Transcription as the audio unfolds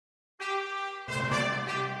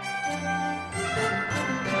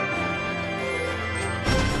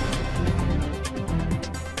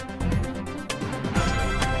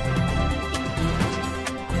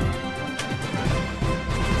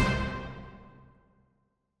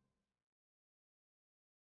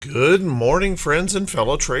Good morning, friends and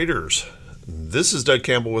fellow traders. This is Doug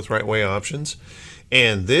Campbell with Right Way Options,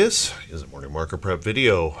 and this is a morning market prep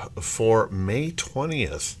video for May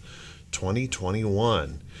 20th,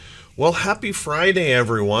 2021. Well, happy Friday,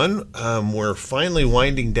 everyone. We're finally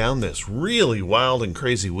winding down this really wild and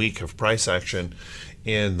crazy week of price action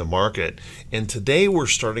in the market. And today we're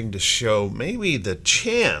starting to show maybe the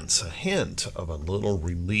chance, a hint of a little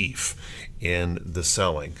relief in the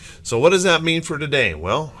selling. So what does that mean for today?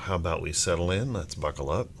 Well, how about we settle in? Let's buckle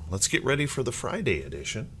up. Let's get ready for the Friday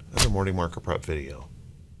edition of the Morning Market Prep video.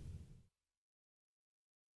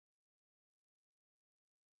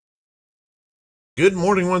 Good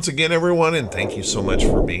morning once again, everyone, and thank you so much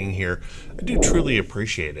for being here. I do truly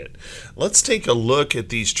appreciate it. Let's take a look at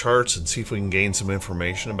these charts and see if we can gain some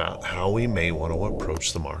information about how we may want to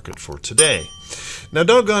approach the market for today. Now,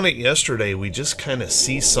 doggone it, yesterday we just kind of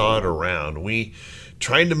seesawed around. We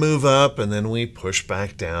tried to move up and then we pushed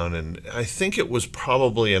back down, and I think it was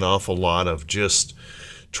probably an awful lot of just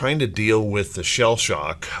trying to deal with the shell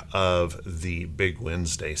shock of the big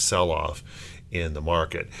Wednesday sell-off in the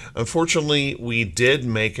market. Unfortunately, we did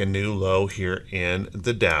make a new low here in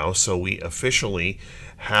the Dow, so we officially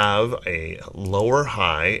have a lower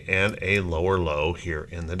high and a lower low here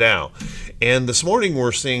in the Dow. And this morning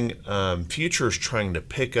we're seeing futures trying to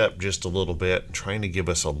pick up just a little bit, trying to give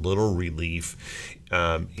us a little relief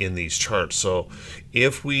in these charts. So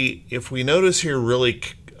if we notice here really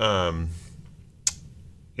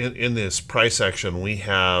in this price action, we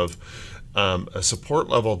have a support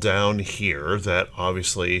level down here that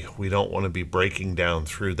obviously we don't want to be breaking down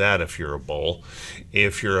through that if you're a bull.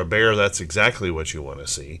 If you're a bear, that's exactly what you want to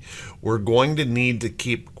see. We're going to need to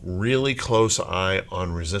keep really close eye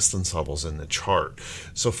on resistance levels in the chart.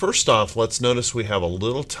 So first off, let's notice we have a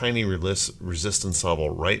little tiny resistance level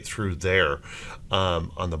right through there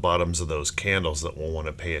on the bottoms of those candles that we'll want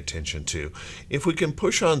to pay attention to. If we can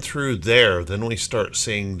push on through there, then we start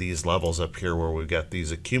seeing these levels up here where we've got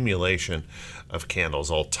these accumulation of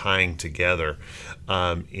candles all tying together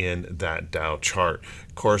in that Dow chart.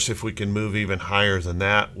 Of course, if we can move even higher than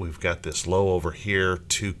that, we've got this low over here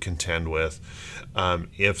to contend with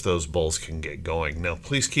if those bulls can get going. Now,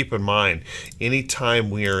 please keep in mind, anytime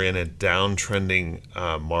we are in a downtrending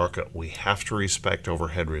market, we have to respect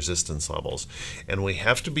overhead resistance levels, and we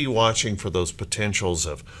have to be watching for those potentials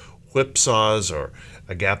of whipsaws, or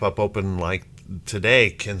a gap up open like today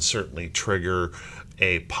can certainly trigger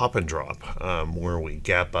a pop and drop where we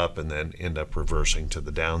gap up and then end up reversing to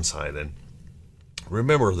the downside. And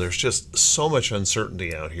remember, there's just so much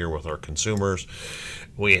uncertainty out here with our consumers.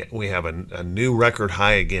 We have a new record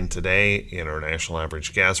high again today in our national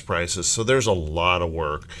average gas prices, so there's a lot of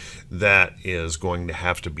work that is going to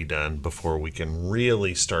have to be done before we can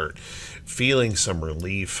really start feeling some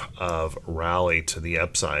relief of rally to the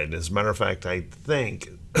upside. As a matter of fact, I think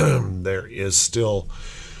there is still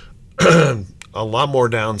a lot more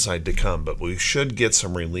downside to come, but we should get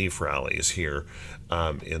some relief rallies here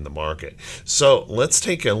in the market. So let's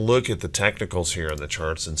take a look at the technicals here in the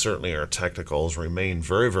charts, and certainly our technicals remain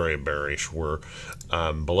very, very bearish. We're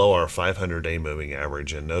below our 500-day moving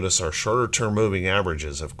average, and notice our shorter-term moving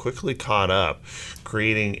averages have quickly caught up,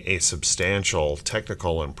 creating a substantial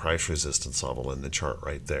technical and price resistance level in the chart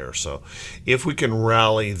right there. So if we can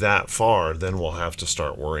rally that far, then we'll have to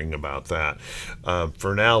start worrying about that.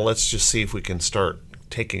 For now, let's just see if we can start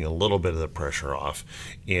taking a little bit of the pressure off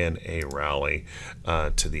in a rally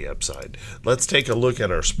to the upside. Let's take a look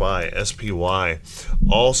at our SPY.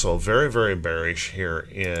 Also very, very bearish here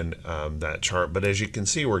in that chart, but as you can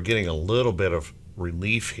see, we're getting a little bit of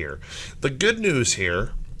relief here. The good news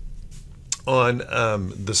here on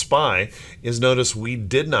the SPY is, notice we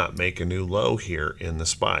did not make a new low here in the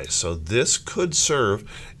SPY, so this could serve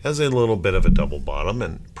as a little bit of a double bottom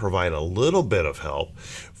and provide a little bit of help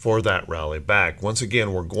for that rally back. Once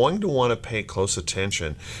again, we're going to want to pay close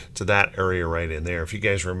attention to that area right in there. If you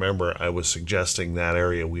guys remember, I was suggesting that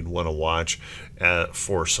area we'd want to watch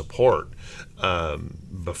for support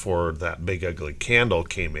before that big ugly candle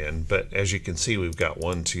came in. But as you can see, we've got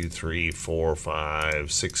 1, 2, 3, 4,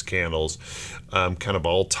 5, 6 candles kind of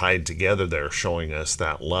all tied together there, showing us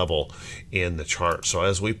that level in the chart. So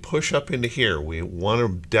as we push up into here, we want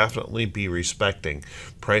to definitely be respecting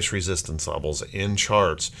price resistance levels in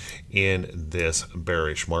charts in this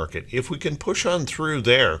bearish market. If we can push on through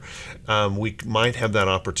there, we might have that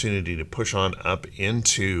opportunity to push on up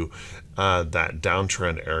into that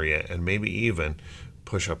downtrend area, and maybe even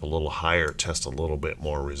push up a little higher, test a little bit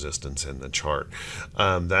more resistance in the chart.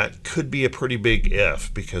 That could be a pretty big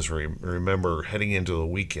if, because remember, heading into the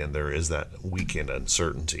weekend, there is that weekend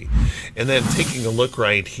uncertainty. And then taking a look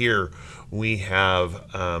right here, we have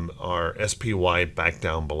our SPY back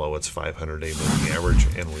down below its 500-day moving average,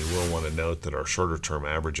 and we will want to note that our shorter term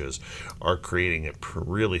averages are creating a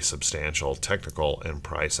really substantial technical and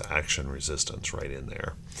price action resistance right in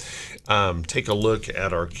there. Take a look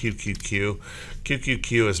at our QQQ.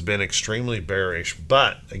 QQQ has been extremely bearish,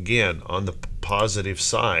 but again, on the positive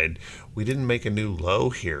side, we didn't make a new low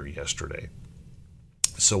here yesterday.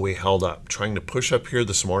 So we held up, trying to push up here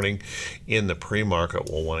this morning in the pre-market.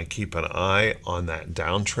 We'll want to keep an eye on that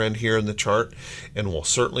downtrend here in the chart, and we'll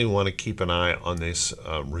certainly want to keep an eye on this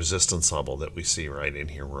resistance level that we see right in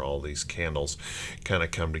here where all these candles kind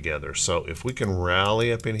of come together. So if we can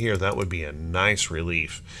rally up in here, that would be a nice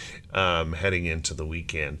relief heading into the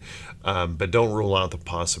weekend. But don't rule out the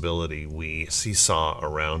possibility we seesaw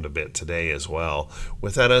around a bit today as well,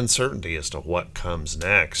 with that uncertainty as to what comes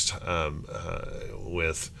next.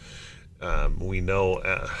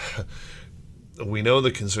 We know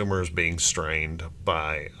the consumer is being strained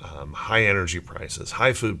by high energy prices,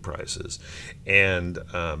 high food prices, and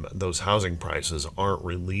those housing prices aren't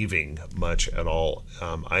relieving much at all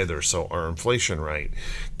either. So our inflation rate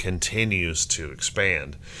continues to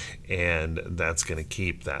expand, and that's going to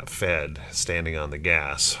keep that Fed standing on the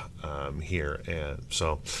gas here. And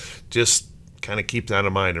so just kind of keep that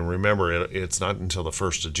in mind, and remember, it's not until the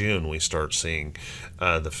 1st of June we start seeing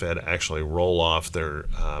the Fed actually roll off their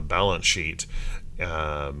balance sheet,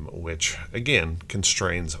 which again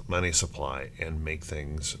constrains money supply and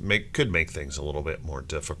could make things a little bit more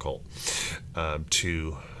difficult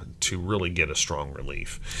to really get a strong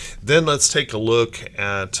relief. Then let's take a look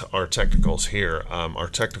at our technicals here. Our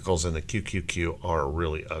technicals in the QQQ are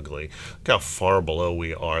really ugly. Look how far below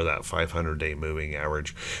we are that 500-day moving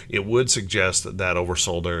average. It would suggest that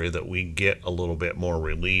oversold area that we get a little bit more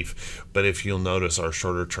relief, but if you'll notice, our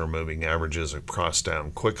shorter term moving averages have crossed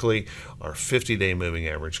down quickly. Our 50-day moving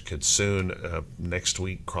average could soon next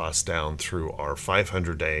week cross down through our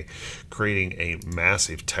 500-day, creating a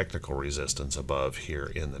massive technical resistance above here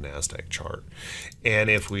in the NASDAQ chart. And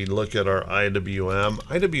if we look at our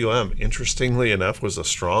IWM, interestingly enough, was the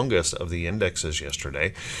strongest of the indexes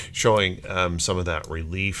yesterday, showing some of that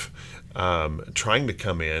relief, trying to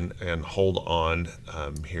come in and hold on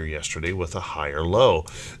here yesterday with a higher low.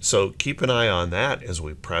 So keep an eye on that as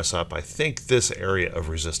we press up. I think this area of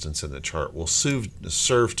resistance in the chart will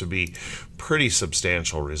serve to be pretty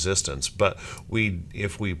substantial resistance, but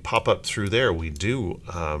if we pop up through there, we do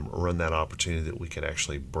run that opportunity that we could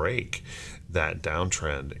actually break that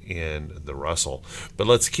downtrend in the Russell. But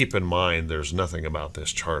let's keep in mind there's nothing about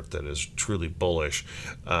this chart that is truly bullish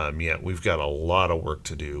yet. We've got a lot of work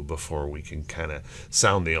to do before we can kind of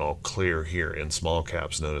sound the all clear here in small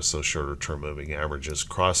caps. Notice those shorter term moving averages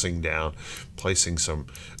crossing down, placing some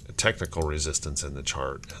technical resistance in the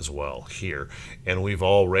chart as well here, and we've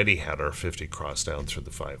already had our 50 cross down through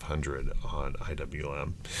the 500 on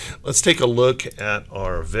IWM. Let's take a look at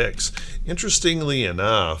our VIX. Interestingly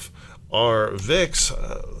enough, our VIX,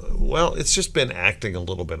 well, it's just been acting a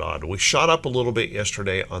little bit odd. We shot up a little bit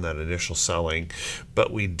yesterday on that initial selling,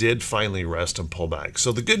 but we did finally rest and pull back.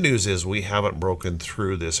 So the good news is we haven't broken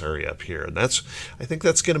through this area up here, and I think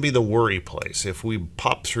that's going to be the worry place. If we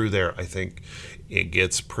pop through there, I think it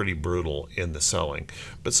gets pretty brutal in the selling.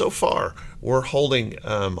 But so far, we're holding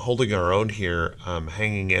our own here,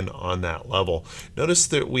 hanging in on that level. Notice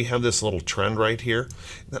that we have this little trend right here.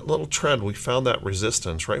 That little trend, we found that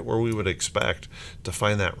resistance right where we would expect to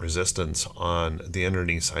find that resistance on the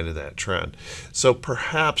underneath side of that trend. So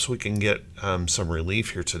perhaps we can get some relief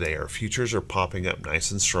here today. Our futures are popping up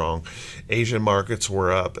nice and strong. Asian markets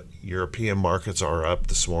were up. European markets are up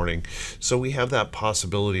this morning. So we have that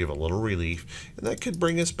possibility of a little relief, and that could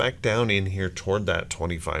bring us back down in here toward that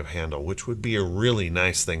 25 handle, which would be a really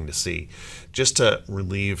nice thing to see, just to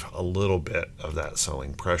relieve a little bit of that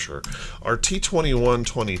selling pressure. Our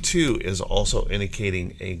T2122 is also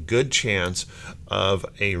indicating a good chance of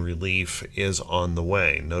a relief is on the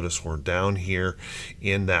way. Notice we're down here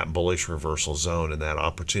in that bullish reversal zone and that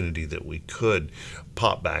opportunity that we could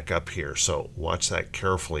pop back up here. So watch that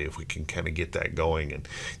carefully if we can kind of get that going and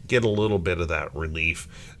get a little bit of that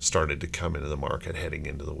relief started to come into the market heading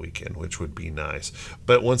into the weekend, which would be nice.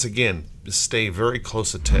 But once again, stay very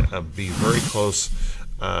close, be very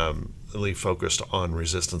closely focused on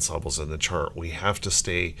resistance levels in the chart. We have to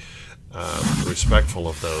stay respectful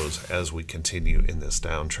of those as we continue in this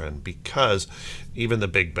downtrend, because even the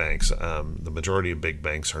big banks, the majority of big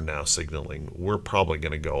banks are now signaling we're probably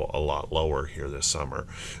going to go a lot lower here this summer.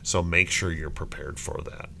 So make sure you're prepared for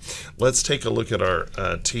that. Let's take a look at our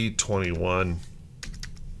T21.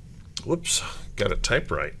 Whoops, got it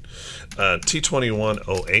typed right.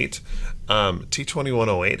 T2108.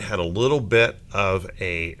 T2108 had a little bit of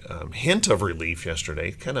a hint of relief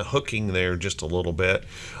yesterday, kind of hooking there just a little bit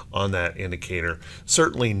on that indicator.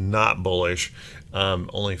 Certainly not bullish.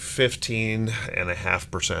 Only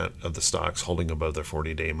 15.5% of the stocks holding above their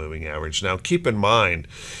 40-day moving average. Now, keep in mind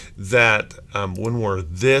that when we're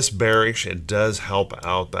this bearish, it does help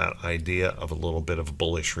out that idea of a little bit of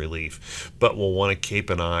bullish relief. But we'll want to keep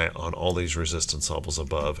an eye on all these resistance levels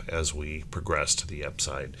above as we progress to the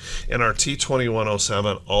upside. And our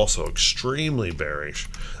T2107 also extremely bearish.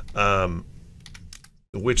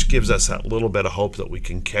 Which gives us that little bit of hope that we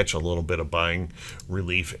can catch a little bit of buying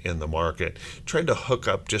relief in the market. Tried to hook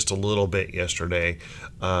up just a little bit yesterday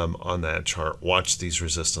on that chart. Watch these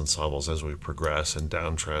resistance levels as we progress and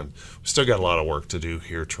downtrend. We still got a lot of work to do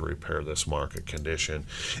here to repair this market condition.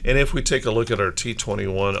 And if we take a look at our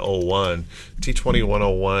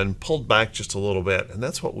T2101 pulled back just a little bit, and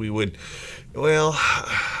that's what we would, well,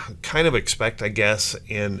 kind of expect, I guess,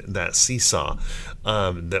 in that seesaw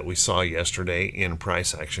that we saw yesterday in price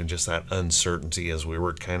action, just that uncertainty as we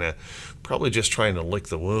were kind of probably just trying to lick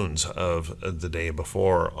the wounds of the day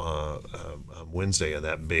before Wednesday of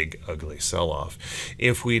that big ugly sell-off.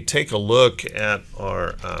 If we take a look at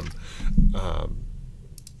our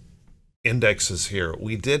indexes here,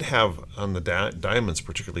 we did have on the diamonds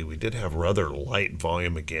particularly, we did have rather light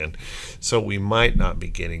volume again, so we might not be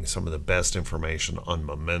getting some of the best information on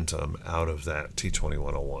momentum out of that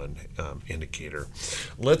T2101 indicator.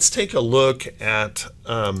 Let's take a look at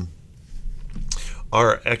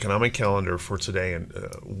our economic calendar for today, and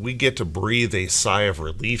we get to breathe a sigh of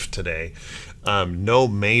relief today. No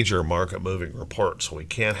major market moving reports, so we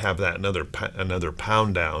can't have that another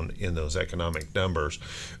pound down in those economic numbers.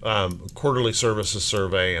 Quarterly services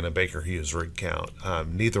survey and a Baker Hughes rig count.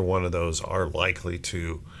 Neither one of those are likely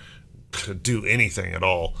to do anything at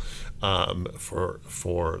all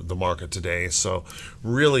for the market today. So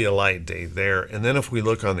really a light day there. And then if we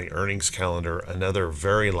look on the earnings calendar, another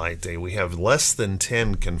very light day. We have less than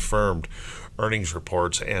 10 confirmed earnings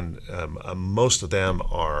reports, and most of them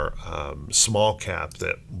are small cap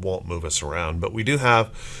that won't move us around. But we do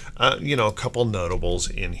have, a couple notables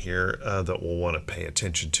in here that we'll want to pay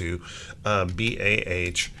attention to.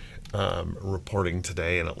 BAH reporting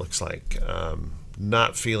today, and it looks like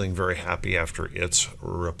not feeling very happy after its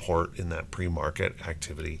report in that pre-market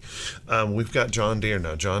activity. We've got John Deere.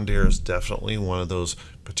 Now, John Deere is definitely one of those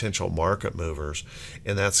potential market movers,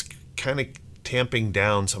 and that's kind of tamping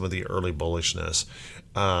down some of the early bullishness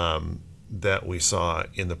that we saw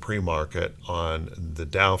in the pre-market on the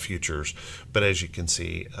Dow futures. But as you can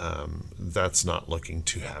see, that's not looking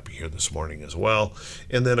too happy here this morning as well.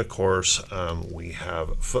 And then, of course, we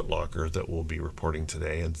have Foot Locker that will be reporting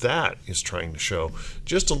today, and that is trying to show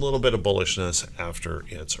just a little bit of bullishness after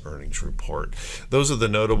its earnings report. Those are the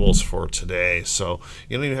notables for today, so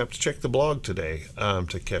you don't even have to check the blog today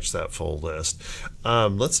to catch that full list.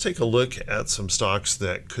 Let's take a look at some stocks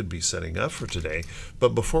that could be setting up for today.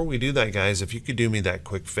 But before we do that, guys, if you could do me that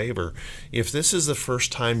quick favor, if this is the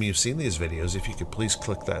first time you've seen these videos, if you could please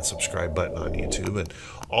click that subscribe button on YouTube, and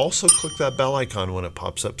also click that bell icon when it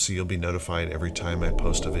pops up so you'll be notified every time I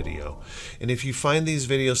post a video. And if you find these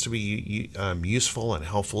videos to be useful and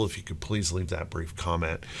helpful, if you could please leave that brief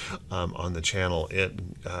comment on the channel. It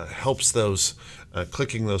helps those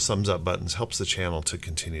clicking those thumbs up buttons helps the channel to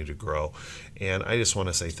continue to grow. And I just want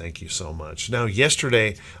to say thank you so much. Now,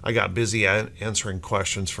 yesterday I got busy answering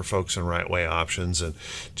questions for folks in Right Way Options and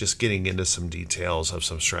just getting into some details of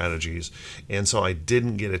some strategies. And so I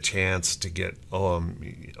didn't get a chance to get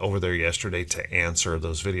over there yesterday to answer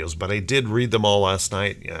those videos, but I did read them all last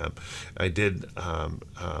night. I did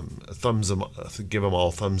give them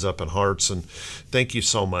all thumbs up and hearts. And thank you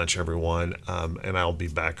so much, everyone. And I'll be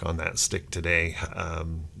back on that stick today,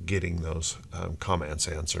 getting those comments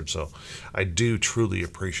answered. So I do truly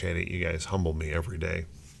appreciate it. You guys humble me every day.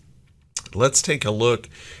 Let's take a look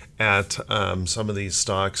at some of these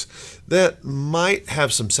stocks that might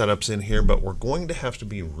have some setups in here, but we're going to have to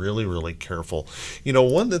be really, really careful. You know,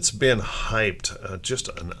 one that's been hyped just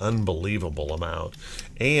an unbelievable amount,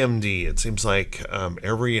 AMD. It seems like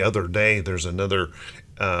every other day there's another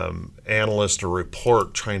analyst or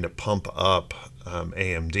report trying to pump up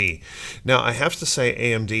AMD. Now, I have to say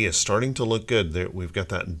AMD is starting to look good. We've got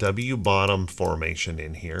that W bottom formation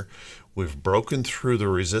in here. We've broken through the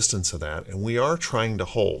resistance of that, and we are trying to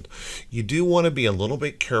hold. You do want to be a little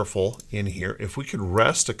bit careful in here. If we could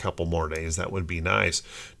rest a couple more days, that would be nice.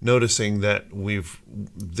 Noticing that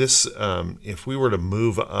if we were to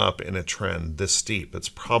move up in a trend this steep, it's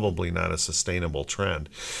probably not a sustainable trend.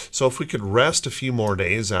 So if we could rest a few more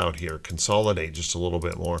days out here, consolidate just a little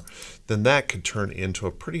bit more, then that could turn into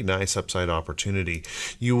a pretty nice upside opportunity.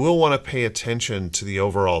 You will want to pay attention to the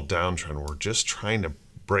overall downtrend. We're just trying to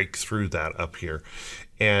break through that up here,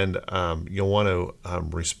 and you'll want to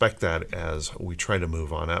respect that as we try to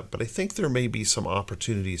move on up. But I think there may be some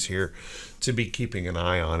opportunities here to be keeping an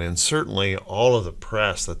eye on, and certainly all of the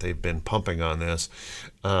press that they've been pumping on this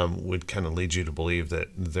would kind of lead you to believe that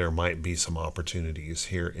there might be some opportunities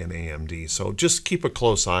here in AMD. So just keep a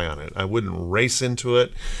close eye on it. I wouldn't race into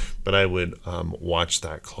it, but I would watch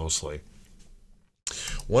that closely.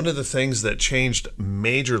 One of the things that changed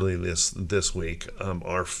majorly this week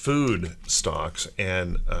are food stocks,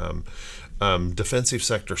 and defensive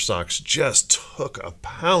sector stocks just took a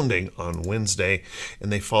pounding on Wednesday, and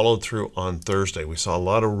they followed through on Thursday. We saw a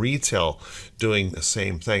lot of retail doing the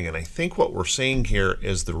same thing, and I think what we're seeing here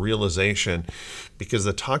is the realization, because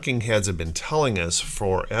the talking heads have been telling us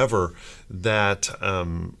forever that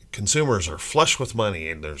consumers are flush with money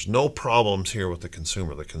and there's no problems here with the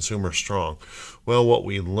consumer. The consumer's strong. Well, what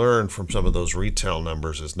we learned from some of those retail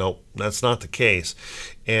numbers is nope, that's not the case.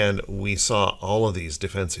 And we saw all of these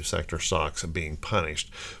defensive sector stocks being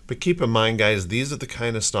punished. But keep in mind, guys, these are the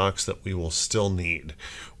kind of stocks that we will still need.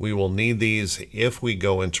 We will need these if we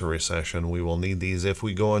go into recession. We will need these if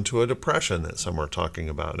we go into a depression that some are talking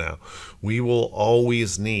about now. We will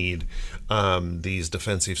always need these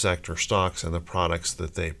defensive sector stocks and the products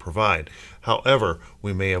that they provide. However,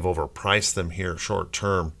 we may have overpriced them here short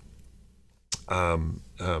term,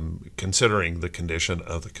 considering the condition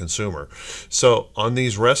of the consumer. So on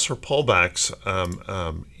these rests or pullbacks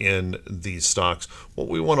in these stocks, what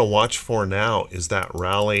we want to watch for now is that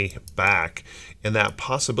rally back and that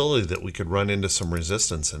possibility that we could run into some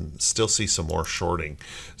resistance and still see some more shorting,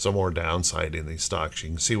 some more downside in these stocks. You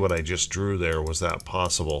can see what I just drew there was that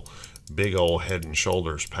possible big old head and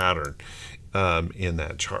shoulders pattern in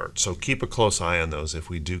that chart. So keep a close eye on those. If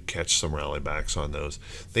we do catch some rally backs on those,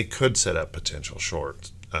 they could set up potential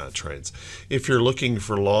short trades. If you're looking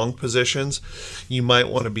for long positions, you might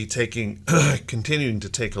want to be continuing to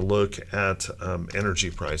take a look at energy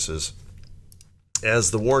prices.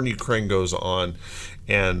 As the war in Ukraine goes on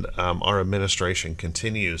and our administration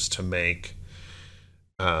continues to make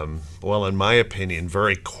well, in my opinion,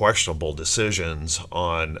 very questionable decisions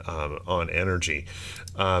on energy.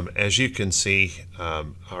 As you can see,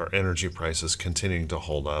 our energy prices continuing to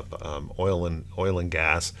hold up. Oil and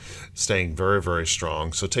gas staying very, very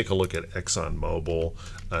strong. So take a look at ExxonMobil,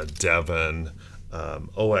 Devon,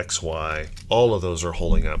 OXY. All of those are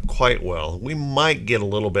holding up quite well. We might get a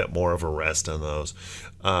little bit more of a rest on those.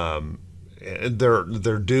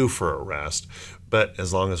 They're due for a rest. But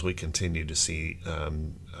as long as we continue to see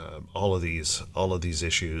all of these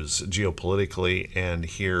issues geopolitically and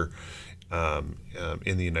here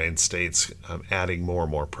in the United States adding more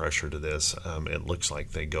and more pressure to this, it looks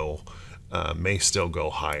like they may still go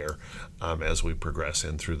higher as we progress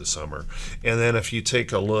in through the summer. And then if you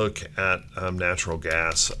take a look at natural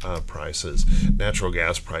gas prices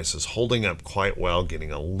holding up quite well,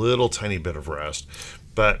 getting a little tiny bit of rest.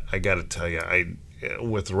 But I got to tell you,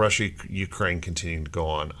 with Russia-Ukraine continuing to go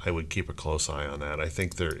on, I would keep a close eye on that. I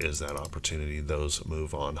think there is that opportunity. Those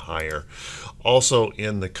move on higher. Also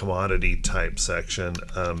in the commodity type section,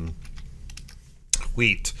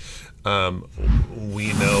 wheat.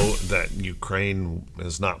 We know that Ukraine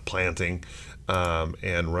is not planting,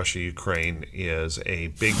 and Russia-Ukraine is a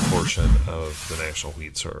big portion of the national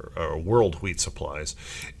wheat or world wheat supplies.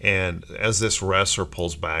 And as this rests or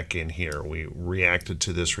pulls back in here, we reacted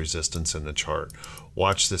to this resistance in the chart.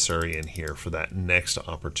 Watch this area in here for that next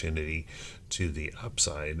opportunity to the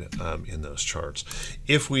upside in those charts.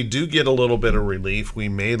 If we do get a little bit of relief, we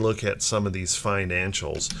may look at some of these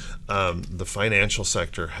financials. The financial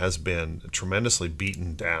sector has been tremendously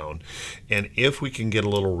beaten down, and if we can get a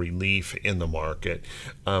little relief in the market,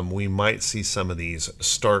 we might see some of these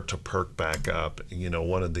start to perk back up. You know,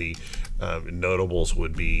 one of the notables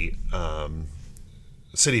would be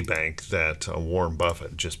Citibank, that Warren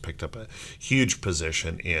Buffett just picked up a huge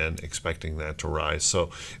position in, expecting that to rise. So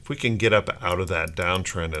if we can get up out of that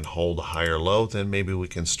downtrend and hold a higher low, then maybe we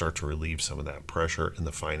can start to relieve some of that pressure in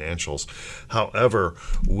the financials. However,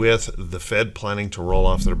 with the Fed planning to roll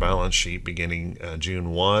off their balance sheet beginning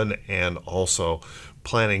June 1, and also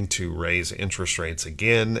planning to raise interest rates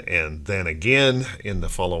again and then again in the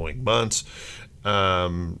following months,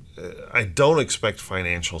 I don't expect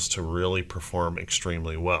financials to really perform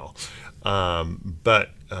extremely well, but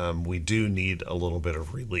we do need a little bit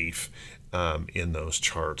of relief in those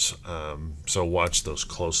charts. So watch those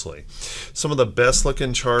closely. Some of the best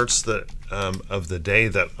looking charts that of the day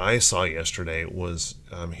that I saw yesterday was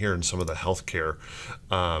here in some of the healthcare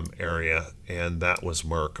area, and that was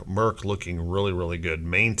Merck. Merck looking really, really good,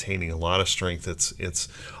 maintaining a lot of strength. It's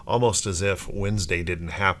almost as if Wednesday didn't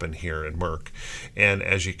happen here in Merck. And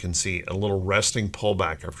as you can see, a little resting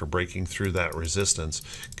pullback after breaking through that resistance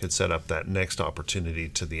could set up that next opportunity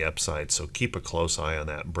to the upside. So keep a close eye on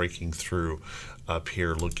that, breaking through up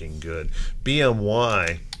here looking good.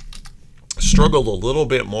 BMY struggled a little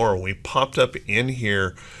bit more. We popped up in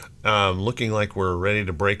here looking like we're ready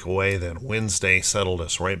to break away. Then Wednesday settled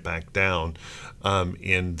us right back down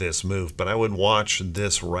in this move. But I would watch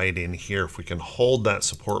this right in here. If we can hold that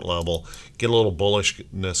support level, get a little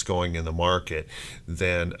bullishness going in the market,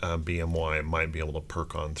 then BMY might be able to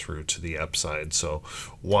perk on through to the upside. So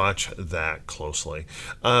watch that closely.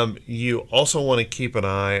 You also want to keep an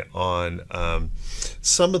eye on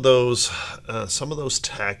some of those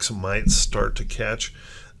techs might start to catch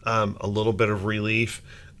a little bit of relief.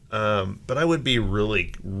 But I would be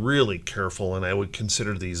really, really careful, and I would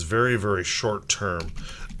consider these very, very short-term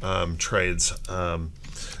trades.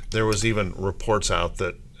 There was even reports out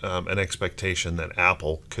that an expectation that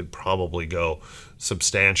Apple could probably go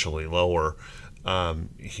substantially lower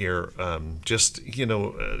here. Just, you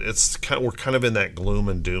know, we're kind of in that gloom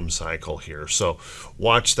and doom cycle here. So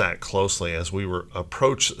watch that closely as we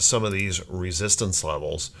approach some of these resistance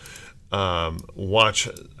levels. Watch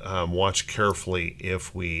carefully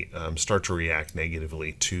if we start to react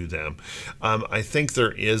negatively to them. I think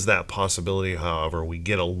there is that possibility, however, we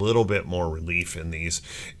get a little bit more relief in these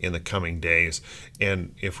in the coming days,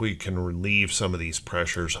 and if we can relieve some of these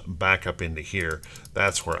pressures back up into here,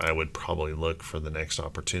 that's where I would probably look for the next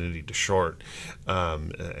opportunity to short,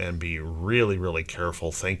 and be really, really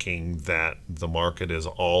careful, thinking that the market is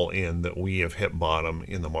all in, that we have hit bottom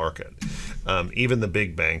in the market. Even the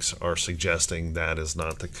big banks are suggesting that is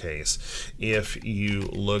not the case. If you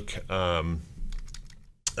look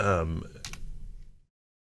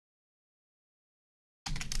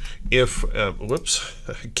whoops,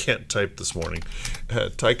 I can't type this morning.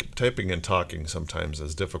 Typing and talking sometimes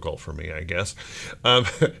is difficult for me, I guess.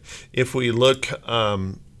 If we look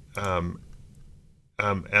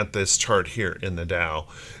at this chart here in the Dow,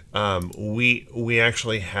 we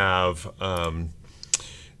actually have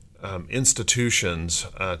institutions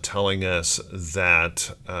telling us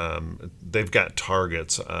that they've got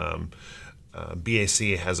targets.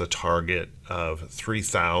 BAC has a target of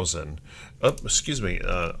 3,000. Oh, excuse me,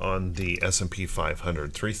 on the S&P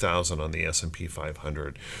 500, 3,000 on the S&P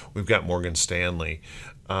 500. We've got Morgan Stanley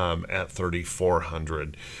at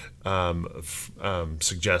 3,400,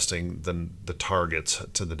 suggesting the targets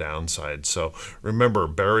to the downside. So remember,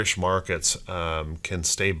 bearish markets can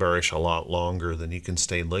stay bearish a lot longer than you can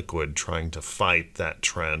stay liquid trying to fight that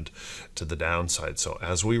trend to the downside. So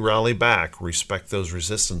as we rally back, respect those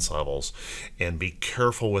resistance levels and be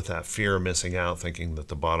careful with that fear of missing out, thinking that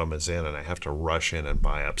the bottom is in and I have to rush in and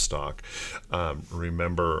buy up stock.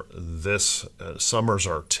 Remember, this summers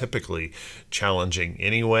are typically challenging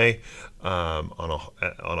anyway. On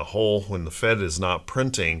a whole, when the Fed is not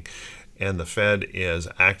printing and the Fed is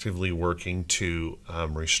actively working to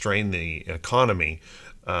restrain the economy,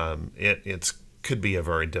 it's could be a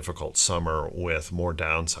very difficult summer with more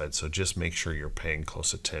downside. So just make sure you're paying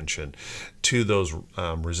close attention to those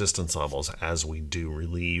resistance levels as we do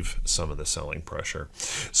relieve some of the selling pressure.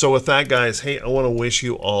 So with that, guys, hey, I want to wish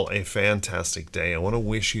you all a fantastic day. I want to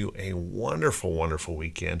wish you a wonderful, wonderful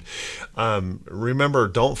weekend. Remember,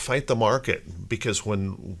 don't fight the market, because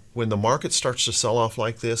when the market starts to sell off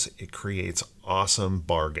like this, it creates awesome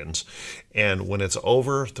bargains. And when it's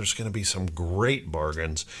over, there's going to be some great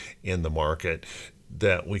bargains in the market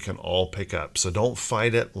that we can all pick up. So don't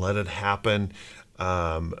fight it. Let it happen.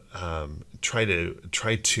 Try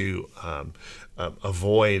to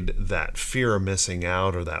avoid that fear of missing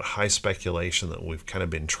out or that high speculation that we've kind of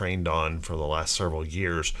been trained on for the last several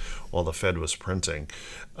years while the Fed was printing.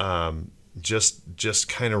 Just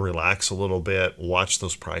kind of relax a little bit, watch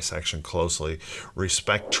those price action closely,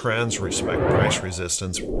 respect trends, respect price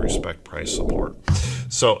resistance, respect price support.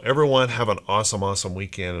 So everyone, have an awesome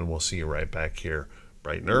weekend, and we'll see you right back here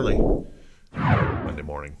bright and early Monday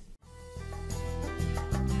morning.